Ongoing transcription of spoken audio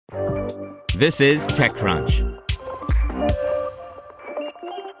This is TechCrunch.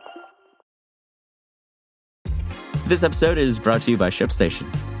 This episode is brought to you by ShipStation.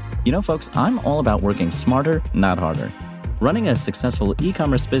 You know, folks, I'm all about working smarter, not harder. Running a successful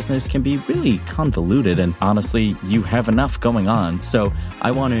e-commerce business can be really convoluted, and honestly, you have enough going on, so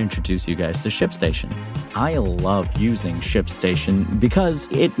I want to introduce you guys to ShipStation. I love using ShipStation because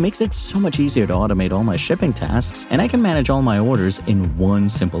it makes it so much easier to automate all my shipping tasks, and I can manage all my orders in one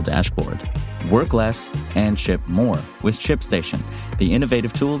simple dashboard. Work less and ship more with ShipStation, the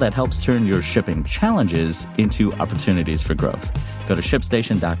innovative tool that helps turn your shipping challenges into opportunities for growth. Go to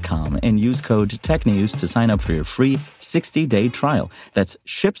ShipStation.com and use code TechNews to sign up for your free 60-day trial. That's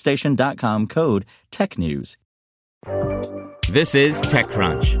ShipStation.com, code TechNews. This is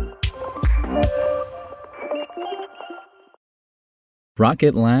TechCrunch.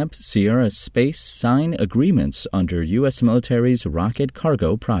 Rocket Lab, Sierra Space sign agreements under U.S. military's rocket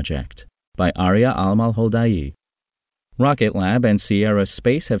cargo project by Arya Al-Malhodaei. Rocket Lab and Sierra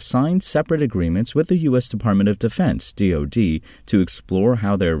Space have signed separate agreements with the U.S. Department of Defense, DoD, to explore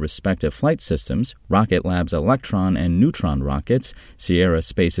how their respective flight systems, Rocket Lab's Electron and Neutron rockets, Sierra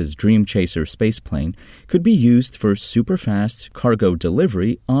Space's Dream Chaser spaceplane, could be used for superfast cargo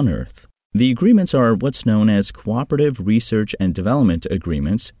delivery on Earth. The agreements are what's known as Cooperative Research and Development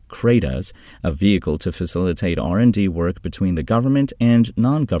Agreements, CRADAs, a vehicle to facilitate R&D work between the government and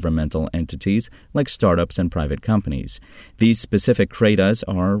non-governmental entities like startups and private companies. These specific CRADAs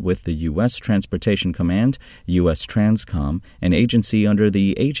are with the U.S. Transportation Command, U.S. Transcom, an agency under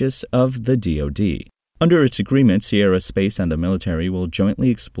the aegis of the DoD. Under its agreement, Sierra Space and the military will jointly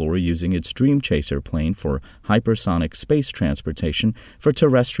explore using its Dream Chaser plane for hypersonic space transportation for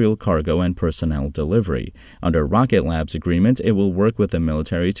terrestrial cargo and personnel delivery. Under Rocket Lab's agreement, it will work with the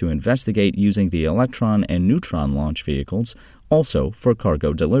military to investigate using the Electron and Neutron launch vehicles, also for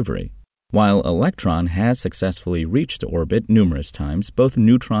cargo delivery. While Electron has successfully reached orbit numerous times, both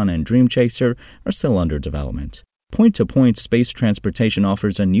Neutron and Dream Chaser are still under development. Point-to-point space transportation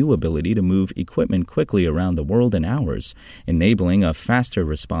offers a new ability to move equipment quickly around the world in hours, enabling a faster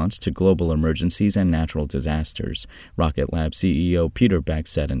response to global emergencies and natural disasters, Rocket Lab CEO Peter Beck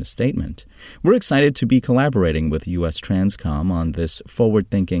said in a statement. We're excited to be collaborating with U.S. Transcom on this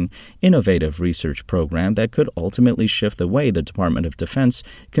forward-thinking, innovative research program that could ultimately shift the way the Department of Defense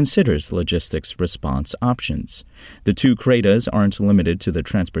considers logistics response options. The two CRADAs aren't limited to the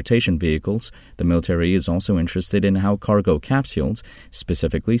transportation vehicles. The military is also interested in how cargo capsules,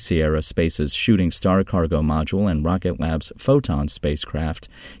 specifically Sierra Space's Shooting Star cargo module and Rocket Lab's Photon spacecraft,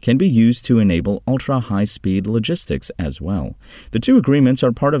 can be used to enable ultra-high-speed logistics as well. The two agreements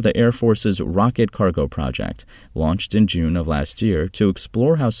are part of the Air Force's Rocket Cargo Project, launched in June of last year to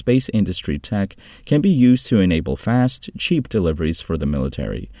explore how space industry tech can be used to enable fast, cheap deliveries for the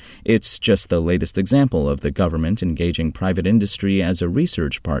military. It's just the latest example of the government engaging private industry as a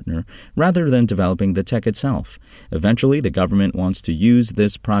research partner rather than developing the tech itself. Eventually, the government wants to use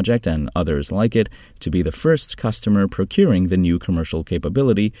this project and others like it to be the first customer procuring the new commercial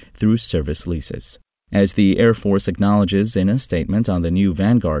capability through service leases. As the Air Force acknowledges in a statement on the new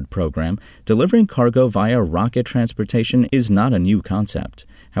Vanguard program, delivering cargo via rocket transportation is not a new concept.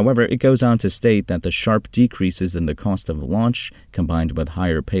 However, it goes on to state that the sharp decreases in the cost of launch, combined with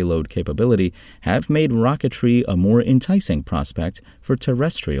higher payload capability, have made rocketry a more enticing prospect for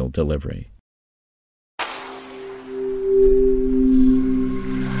terrestrial delivery.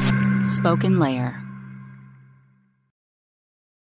 Spoken Layer.